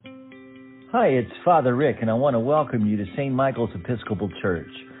Hi, it's Father Rick, and I want to welcome you to St. Michael's Episcopal Church.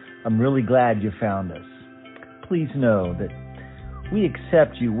 I'm really glad you found us. Please know that we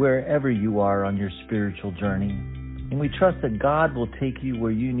accept you wherever you are on your spiritual journey, and we trust that God will take you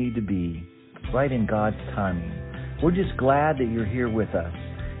where you need to be, right in God's timing. We're just glad that you're here with us,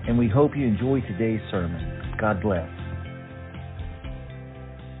 and we hope you enjoy today's sermon. God bless.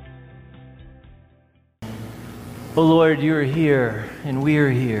 Oh Lord, you are here, and we are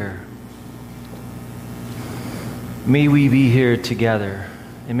here. May we be here together,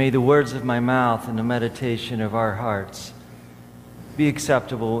 and may the words of my mouth and the meditation of our hearts be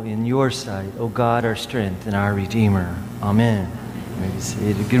acceptable in your sight, O God, our strength and our Redeemer. Amen. You may be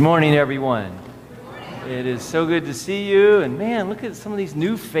seated. Good morning, everyone. It is so good to see you, and man, look at some of these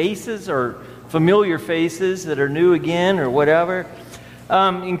new faces or familiar faces that are new again or whatever.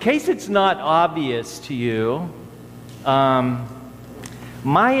 In case it's not obvious to you,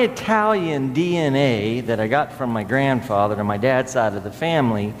 my Italian DNA that I got from my grandfather on my dad's side of the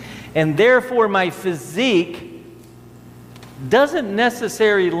family, and therefore my physique doesn't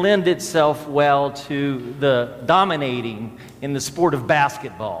necessarily lend itself well to the dominating in the sport of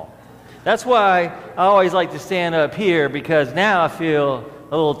basketball. That's why I always like to stand up here, because now I feel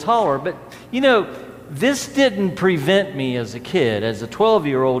a little taller. But, you know, this didn't prevent me as a kid, as a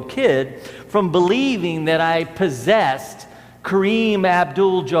 12-year-old kid, from believing that I possessed Kareem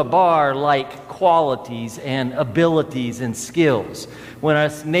Abdul-Jabbar-like qualities and abilities and skills. When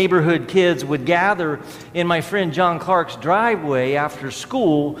us neighborhood kids would gather in my friend John Clark's driveway after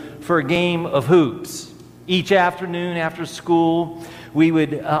school for a game of hoops. Each afternoon after school, we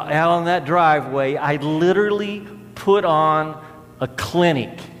would, out on that driveway, I'd literally put on a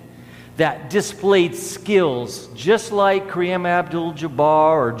clinic that displayed skills just like Kareem Abdul-Jabbar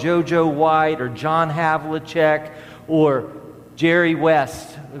or JoJo White or John Havlicek or Jerry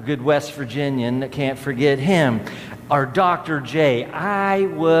West, a good West Virginian, I can't forget him, or Dr. J. I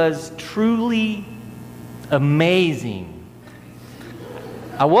was truly amazing.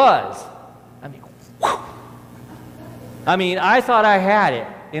 I was. I thought I had it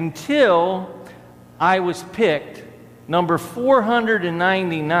until I was picked number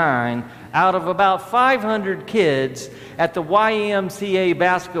 499 out of about 500 kids at the YMCA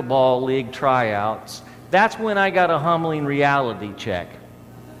Basketball League tryouts. That's when I got a humbling reality check.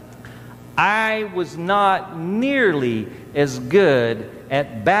 I was not nearly as good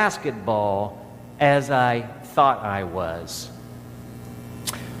at basketball as I thought I was.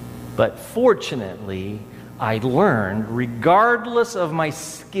 But fortunately, I learned, regardless of my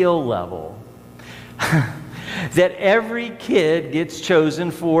skill level, that every kid gets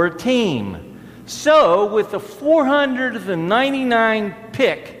chosen for a team. So, with the 499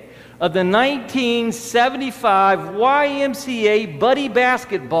 pick of the 1975 YMCA Buddy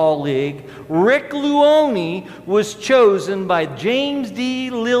Basketball League, Rick Luoni was chosen by James D.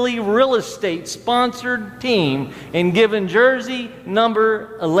 Lilly Real Estate sponsored team and given jersey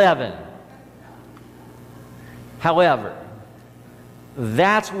number 11. However,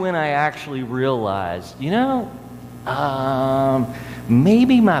 that's when I actually realized, maybe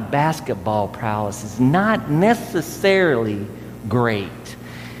my basketball prowess is not necessarily great.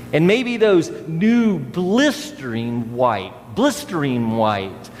 And maybe those new blistering white,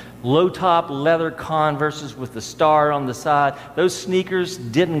 low-top leather Converses with the star on the side, those sneakers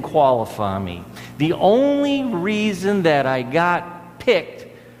didn't qualify me. The only reason that I got picked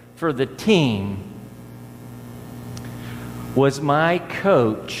for the team was my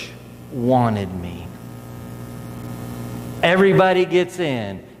coach wanted me. Everybody gets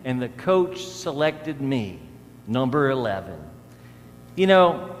in, and the coach selected me, number 11.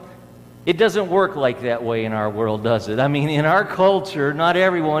 It doesn't work like that way in our world, does it? In our culture, not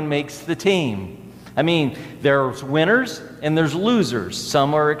everyone makes the team. There's winners and there's losers.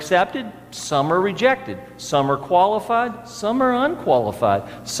 Some are accepted, some are rejected. Some are qualified, some are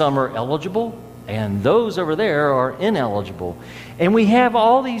unqualified. Some are eligible, and those over there are ineligible. And we have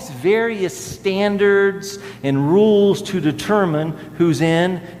all these various standards and rules to determine who's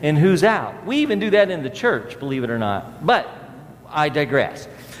in and who's out. We even do that in the church, believe it or not. But I digress.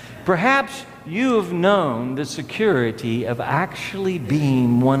 Perhaps you have known the security of actually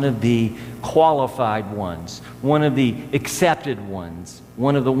being one of the qualified ones, one of the accepted ones,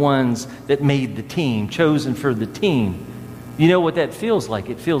 one of the ones that made the team, chosen for the team. You know what that feels like?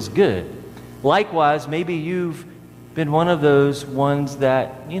 It feels good. Likewise, maybe you've been one of those ones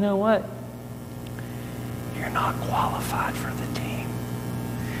that, you know what? You're not qualified for the team.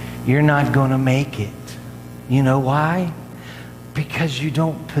 You're not going to make it. You know why? Because you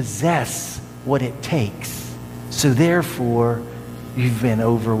don't possess what it takes. So therefore, you've been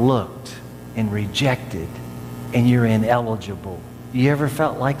overlooked. and rejected, and you're ineligible. You ever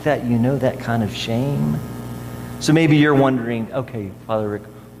felt like that? You know that kind of shame? So maybe you're wondering, okay, Father Rick,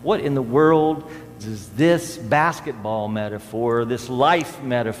 what in the world does this basketball metaphor, this life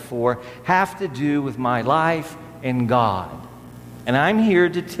metaphor, have to do with my life and God? And I'm here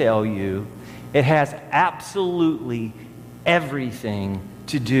to tell you it has absolutely everything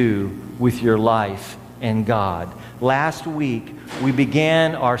to do with your life and God. Last week, we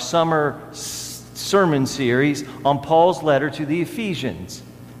began our summer sermon series on Paul's letter to the Ephesians.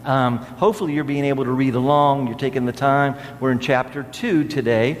 Hopefully you're being able to read along. You're taking the time. We're in chapter 2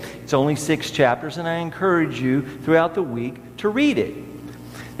 today. It's only 6 chapters, and I encourage you throughout the week to read it.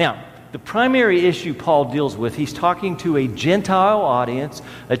 Now, the primary issue Paul deals with, he's talking to a Gentile audience,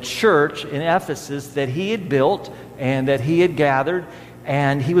 a church in Ephesus that he had built and that he had gathered,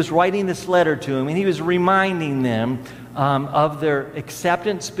 and he was writing this letter to them, and he was reminding them of their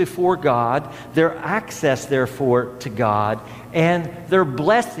acceptance before God, their access, therefore, to God, and their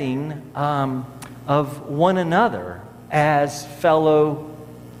blessing of one another as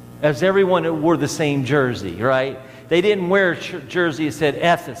everyone who wore the same jersey, right? They didn't wear a jersey that said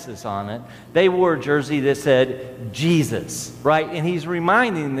Ephesus on it. They wore a jersey that said Jesus, right? And he's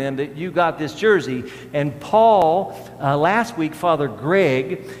reminding them that you got this jersey. And Paul, last week, Father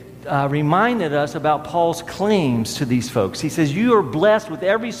Greg, reminded us about Paul's claims to these folks. He says, you are blessed with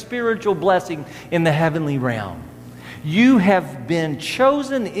every spiritual blessing in the heavenly realm. You have been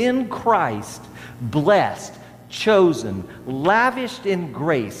chosen in Christ, blessed, chosen, lavished in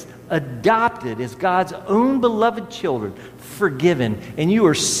grace, adopted as God's own beloved children, forgiven, and you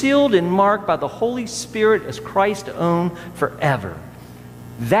are sealed and marked by the Holy Spirit as Christ's own forever.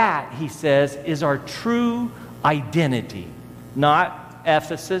 That, he says, is our true identity. Not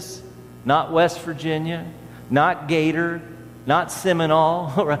Ephesus, not West Virginia, not Gator, not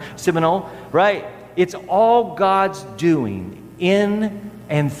Seminole, right? It's all God's doing in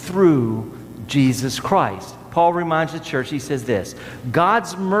and through Jesus Christ. Paul reminds the church, he says this,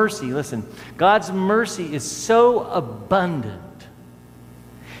 God's mercy, listen, God's mercy is so abundant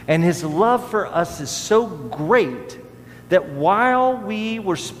and his love for us is so great that while we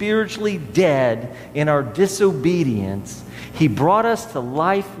were spiritually dead in our disobedience, he brought us to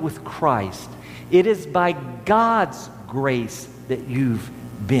life with Christ. It is by God's grace that you've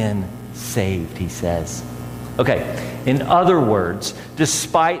been saved, he says. Okay, in other words,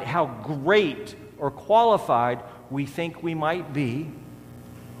 despite how great or qualified we think we might be,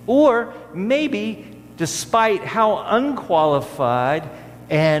 or maybe despite how unqualified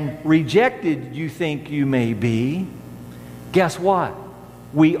and rejected you think you may be, guess what?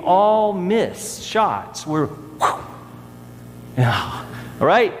 We all miss shots. All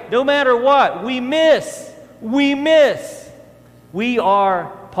right? No matter what, we miss. We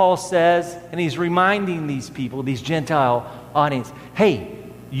are, Paul says, and he's reminding these people, these Gentile audience, hey,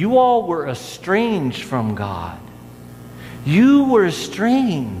 you all were estranged from God. You were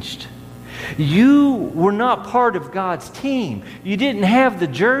estranged. You were not part of God's team. You didn't have the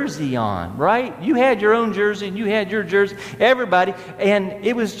jersey on, right? You had your own jersey and you had your jersey, everybody. And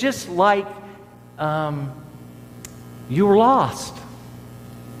it was just like you were lost.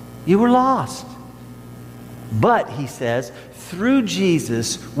 You were lost. But, he says, through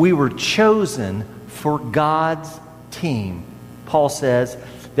Jesus, we were chosen for God's team. Paul says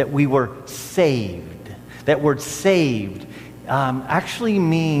that we were saved. That word saved actually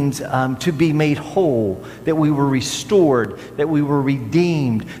means to be made whole, that we were restored, that we were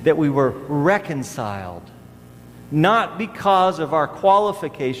redeemed, that we were reconciled. Not because of our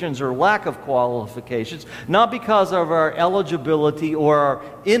qualifications or lack of qualifications, not because of our eligibility or our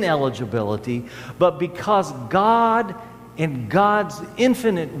ineligibility, but because God, in God's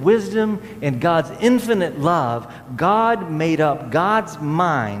infinite wisdom and God's infinite love, God made up God's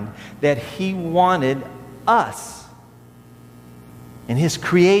mind that He wanted us and His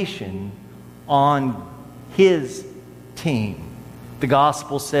creation on His team. The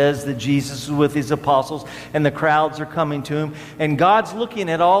gospel says that Jesus was with His apostles and the crowds are coming to Him. And God's looking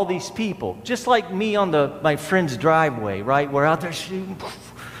at all these people, just like me on my friend's driveway, right? We're out there shooting.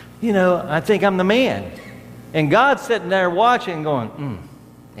 You know, I think I'm the man. And God's sitting there watching going,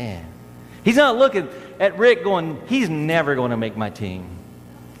 man. He's not looking at Rick going, he's never going to make my team.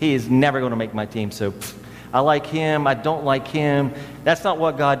 He is never going to make my team. So I like him. I don't like him. That's not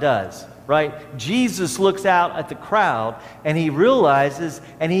what God does. Right? Jesus looks out at the crowd and He realizes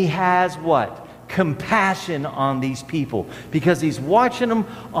and He has what? Compassion on these people because He's watching them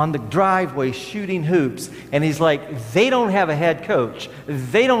on the driveway shooting hoops and He's like, they don't have a head coach.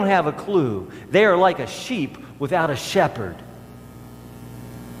 They don't have a clue. They are like a sheep without a shepherd.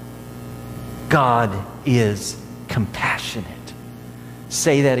 God is compassionate.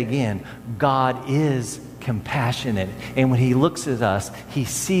 Say that again. God is compassionate. And when he looks at us, he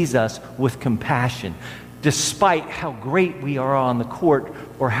sees us with compassion. Despite how great we are on the court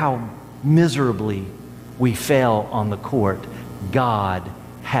or how miserably we fail on the court, God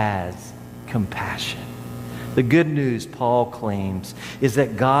has compassion. The good news, Paul claims, is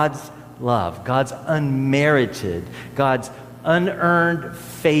that God's love, God's unmerited, God's unearned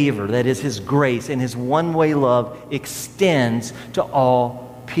favor, that is his grace and his one-way love, extends to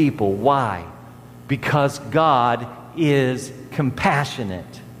all people. Why? Because God is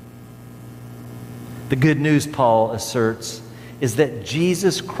compassionate. The good news, Paul asserts, is that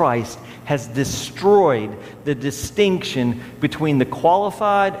Jesus Christ has destroyed the distinction between the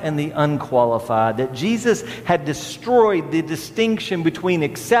qualified and the unqualified. That Jesus had destroyed the distinction between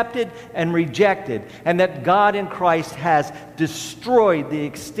accepted and rejected. And that God in Christ has destroyed the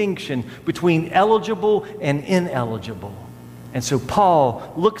distinction between eligible and ineligible. And so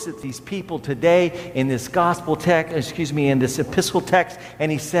Paul looks at these people today in this gospel text, in this epistle text,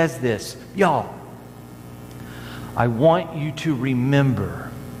 and he says this, y'all, I want you to remember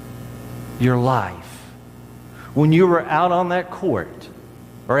your life when you were out on that court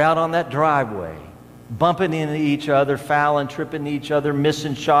or out on that driveway, bumping into each other, fouling, tripping each other,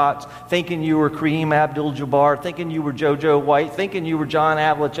 missing shots, thinking you were Kareem Abdul-Jabbar, thinking you were JoJo White, thinking you were John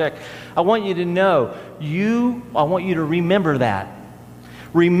Havlicek. I want you to know, I want you to remember that.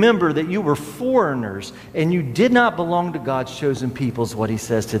 Remember that you were foreigners and you did not belong to God's chosen people, is what he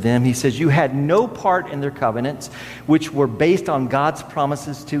says to them. He says you had no part in their covenants, which were based on God's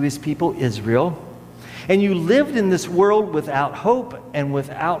promises to his people, Israel. And you lived in this world without hope and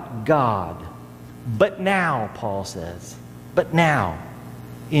without God. But now, Paul says, but now,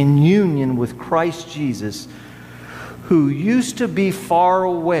 in union with Christ Jesus, who used to be far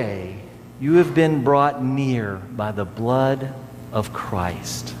away, you have been brought near by the blood of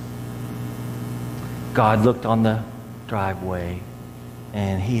Christ. God looked on the driveway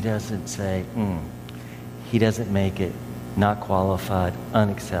and he doesn't say, he doesn't make it not qualified,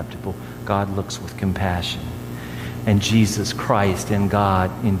 unacceptable. God looks with compassion. And Jesus Christ and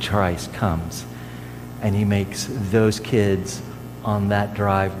God in Christ comes and he makes those kids on that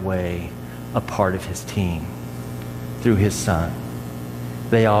driveway a part of his team through his son.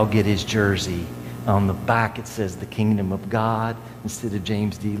 They all get his jersey. On the back it says the Kingdom of God instead of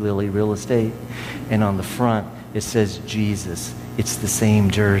James D. Lilly Real Estate. And on the front it says Jesus. It's the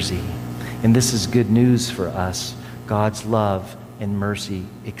same jersey. And this is good news for us. God's love and mercy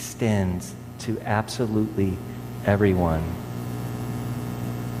extends to absolutely everyone.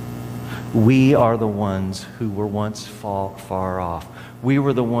 We are the ones who were once far off. We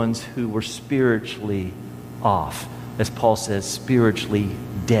were the ones who were spiritually off. As Paul says, spiritually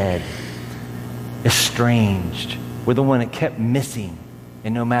dead. Estranged. We're the one that kept missing.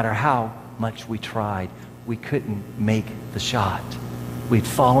 And no matter how much we tried, we couldn't make the shot. We'd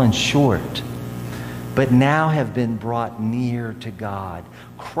fallen short. But now have been brought near to God.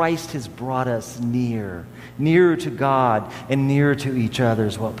 Christ has brought us nearer to God and nearer to each other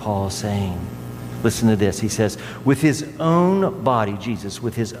is what Paul is saying. Listen to this. He says, with his own body, Jesus,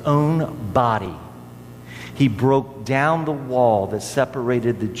 with his own body, he broke down the wall that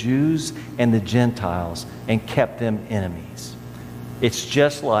separated the Jews and the Gentiles and kept them enemies. It's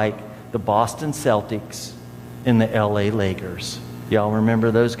just like the Boston Celtics and the LA Lakers. Y'all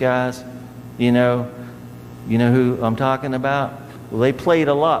remember those guys? You know who I'm talking about? Well, they played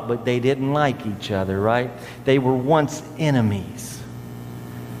a lot, but they didn't like each other, right? They were once enemies.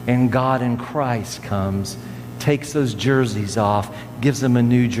 And God in Christ comes, takes those jerseys off, gives them a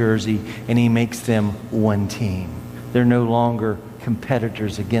new jersey, and he makes them one team. They're no longer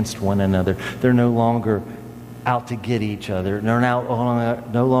competitors against one another. They're no longer out to get each other. They're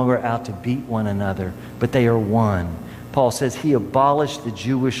no longer out to beat one another, but they are one. Paul says he abolished the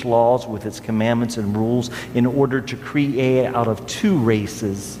Jewish laws with its commandments and rules in order to create out of two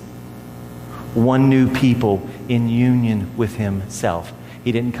races one new people in union with himself.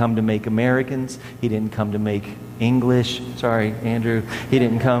 He didn't come to make Americans. He didn't come to make English. Sorry, Andrew. He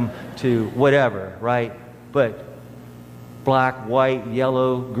didn't come to whatever, right? But black, white,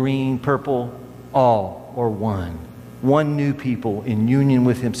 yellow, green, purple, all or one. One new people in union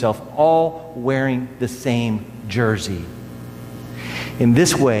with himself, all wearing the same jersey. In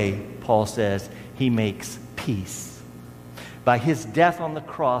this way, Paul says, he makes peace. By his death on the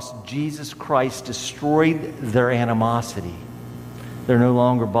cross, Jesus Christ destroyed their animosity. They're no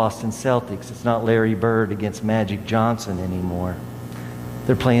longer Boston Celtics. It's not Larry Bird against Magic Johnson anymore.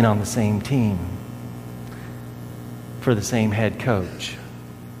 They're playing on the same team for the same head coach.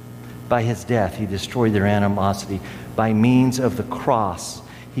 by his death, he destroyed their animosity. By means of the cross,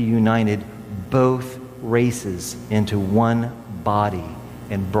 he united both races into one body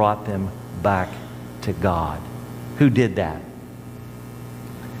and brought them back to God. Who did that?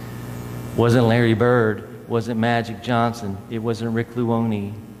 Wasn't Larry Bird, wasn't Magic Johnson, it wasn't Rick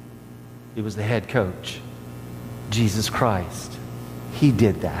Luoni. It was the head coach, Jesus Christ. He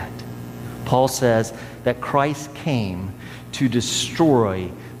did that. Paul says that Christ came to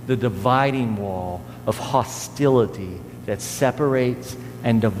destroy the dividing wall of hostility that separates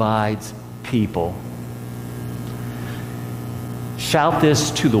and divides people. Shout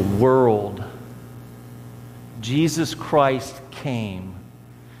this to the world. Jesus Christ came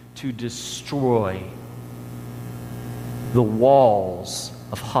to destroy the walls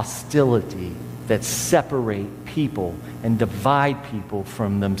of hostility that separate people and divide people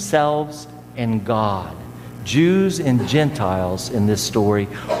from themselves and God. Jews and Gentiles in this story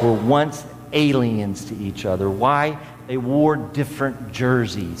were once aliens to each other. Why? They wore different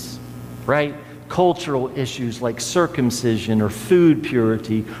jerseys, right? Cultural issues like circumcision or food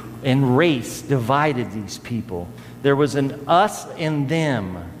purity and race divided these people. There was an us and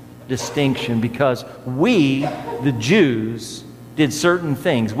them distinction because we, the Jews, did certain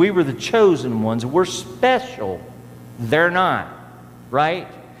things. We were the chosen ones. We're special. They're not, right?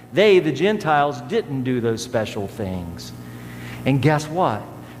 They, the Gentiles, didn't do those special things. And guess what?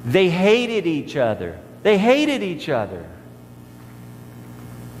 They hated each other. They hated each other.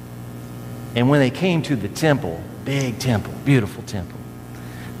 And when they came to the temple, big temple, beautiful temple,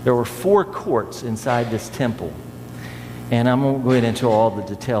 there were 4 courts inside this temple. And I won't go into all the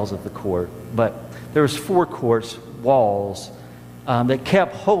details of the court, but there was 4 courts, walls, that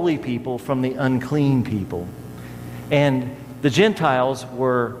kept holy people from the unclean people. And the Gentiles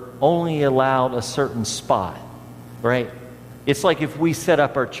were only allowed a certain spot, right? It's like if we set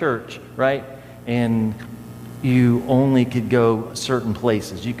up our church, right? And you only could go certain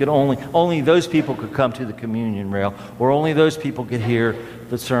places. You could only those people could come to the communion rail, or only those people could hear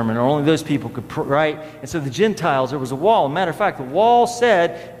the sermon, or only those people could, right? And so the Gentiles, there was a wall. Matter of fact, the wall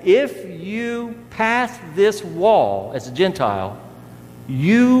said, if you pass this wall as a Gentile,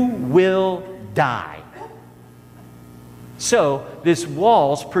 you will die. So this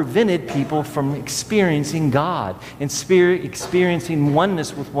walls prevented people from experiencing God and experiencing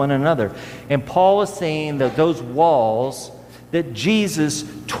oneness with one another. And Paul is saying that those walls, that Jesus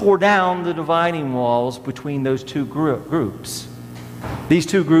tore down the dividing walls between those 2 groups. These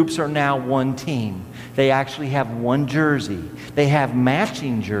 2 groups are now one team. They actually have one jersey. They have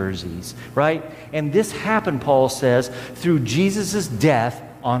matching jerseys, right? And this happened, Paul says, through Jesus' death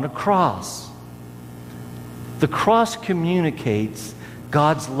on a cross. The cross communicates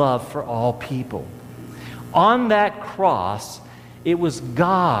God's love for all people. On that cross, it was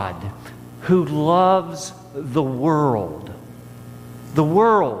God who loves the world. The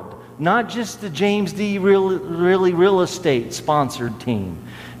world, not just the James D. Real Estate sponsored team,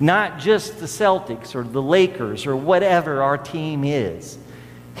 not just the Celtics or the Lakers or whatever our team is.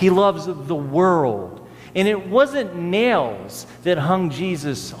 He loves the world. And it wasn't nails that hung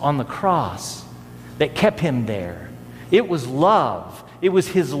Jesus on the cross that kept him there. It was love. It was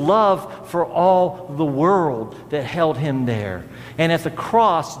his love for all the world that held him there. And at the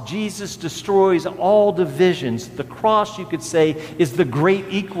cross, Jesus destroys all divisions. The cross, you could say, is the great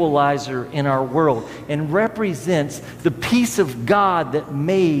equalizer in our world and represents the peace of God that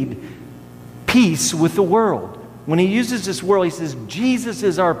made peace with the world. When he uses this word, he says, Jesus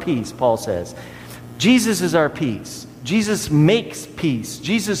is our peace, Paul says. Jesus is our peace. Jesus makes peace.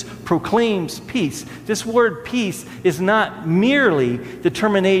 Jesus proclaims peace. This word peace is not merely the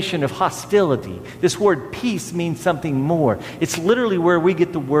termination of hostility. This word peace means something more. It's literally where we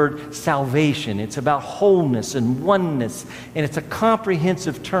get the word salvation. It's about wholeness and oneness, and it's a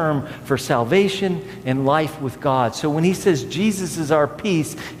comprehensive term for salvation and life with God. So when he says Jesus is our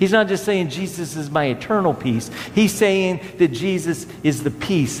peace, he's not just saying Jesus is my eternal peace. He's saying that Jesus is the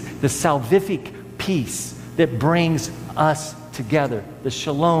peace, the salvific peace that brings us together, the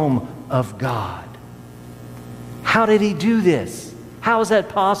shalom of God. How did he do this? How is that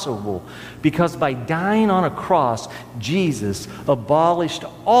possible? Because by dying on a cross, Jesus abolished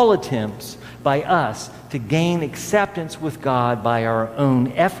all attempts by us to gain acceptance with God by our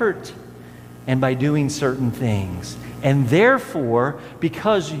own effort and by doing certain things. And therefore,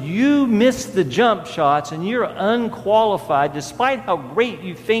 because you missed the jump shots and you're unqualified, despite how great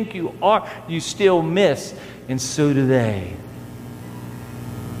you think you are, you still miss. And so do they.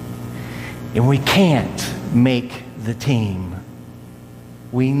 And we can't make the team.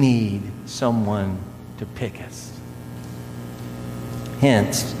 We need someone to pick us.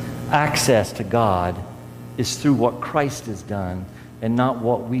 Hence, access to God is through what Christ has done and not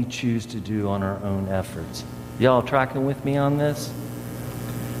what we choose to do on our own efforts. Y'all tracking with me on this?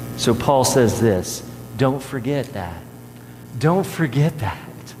 So Paul says this, don't forget that. Don't forget that.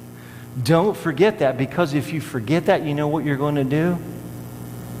 Don't forget that, because if you forget that, you know what you're going to do?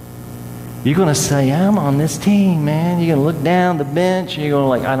 You're going to say, I'm on this team, man. You're going to look down the bench and you're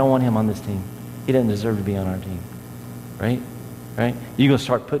going to I don't want him on this team. He doesn't deserve to be on our team. Right? Right? You're going to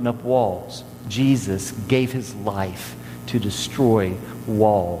start putting up walls. Jesus gave his life to destroy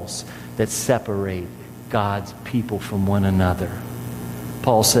walls that separate God's people from one another.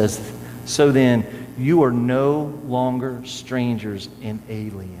 Paul says, so then you are no longer strangers and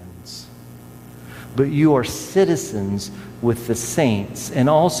aliens, but you are citizens with the saints and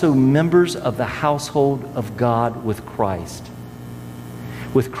also members of the household of God with Christ.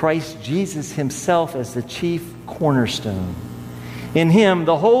 With Christ Jesus himself as the chief cornerstone. In him,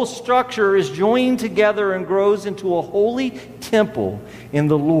 the whole structure is joined together and grows into a holy temple in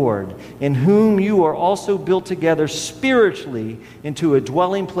the Lord, in whom you are also built together spiritually into a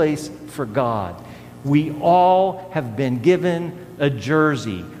dwelling place for God. We all have been given a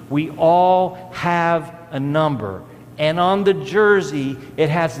jersey. We all have a number. And on the jersey, it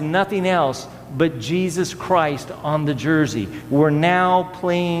has nothing else but Jesus Christ on the jersey. We're now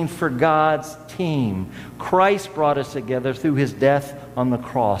playing for God's team. Christ brought us together through his death on the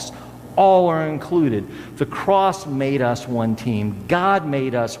cross. All are included. The cross made us one team. God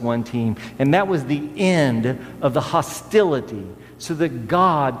made us one team. And that was the end of the hostility, so that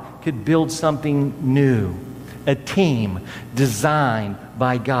God could build something new. A team designed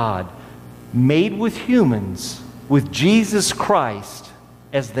by God, made with humans, with Jesus Christ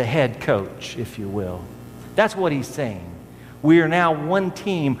as the head coach, if you will. That's what he's saying. We are now one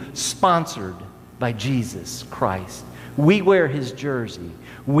team sponsored by Jesus Christ. We wear his jersey.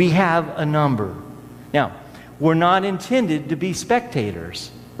 We have a number. Now, we're not intended to be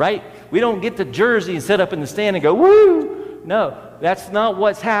spectators, right? We don't get the jersey and sit up in the stand and go, woo! No, that's not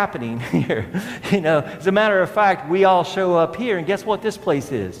what's happening here. As a matter of fact, we all show up here, and guess what this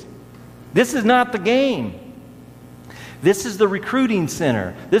place is? This is not the game. This is the recruiting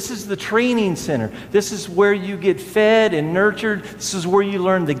center. This is the training center. This is where you get fed and nurtured. This is where you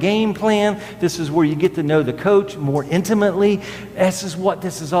learn the game plan. This is where you get to know the coach more intimately. This is what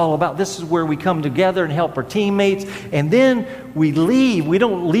this is all about. This is where we come together and help our teammates. And then we leave. We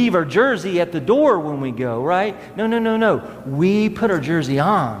don't leave our jersey at the door when we go, right? No. We put our jersey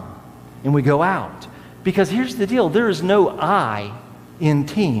on and we go out. Because here's the deal. There is no I in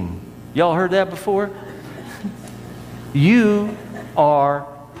team. Y'all heard that before? You are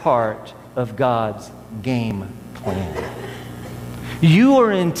part of God's game plan. You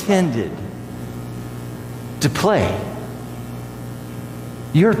are intended to play.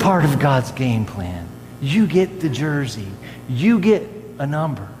 You're part of God's game plan. You get the jersey. You get a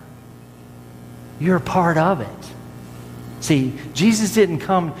number. You're part of it. See, Jesus didn't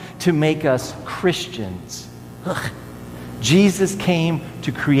come to make us Christians. Jesus came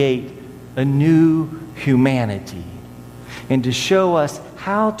to create a new humanity and to show us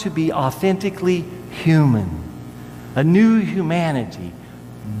how to be authentically human. A new humanity,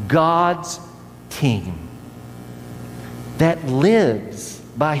 God's team that lives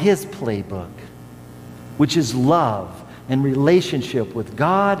by his playbook, which is love and relationship with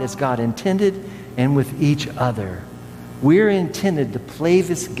God as God intended and with each other. We're intended to play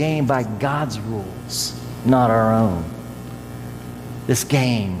this game by God's rules, not our own. This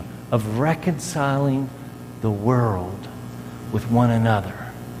game of reconciling the world with one another.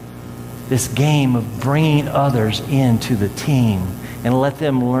 This game of bringing others into the team and let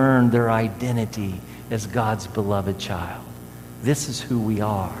them learn their identity as God's beloved child. This is who we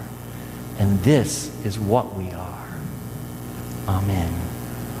are, and this is what we are. Amen.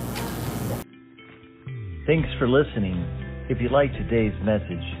 Thanks for listening. If you liked today's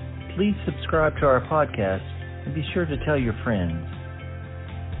message, please subscribe to our podcast and be sure to tell your friends.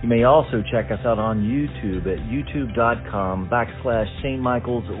 You may also check us out on YouTube at youtube.com/St.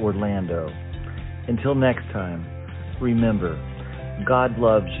 Michael's Orlando. Until next time, remember, God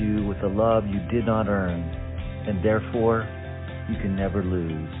loves you with a love you did not earn, and therefore you can never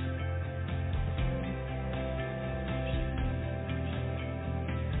lose.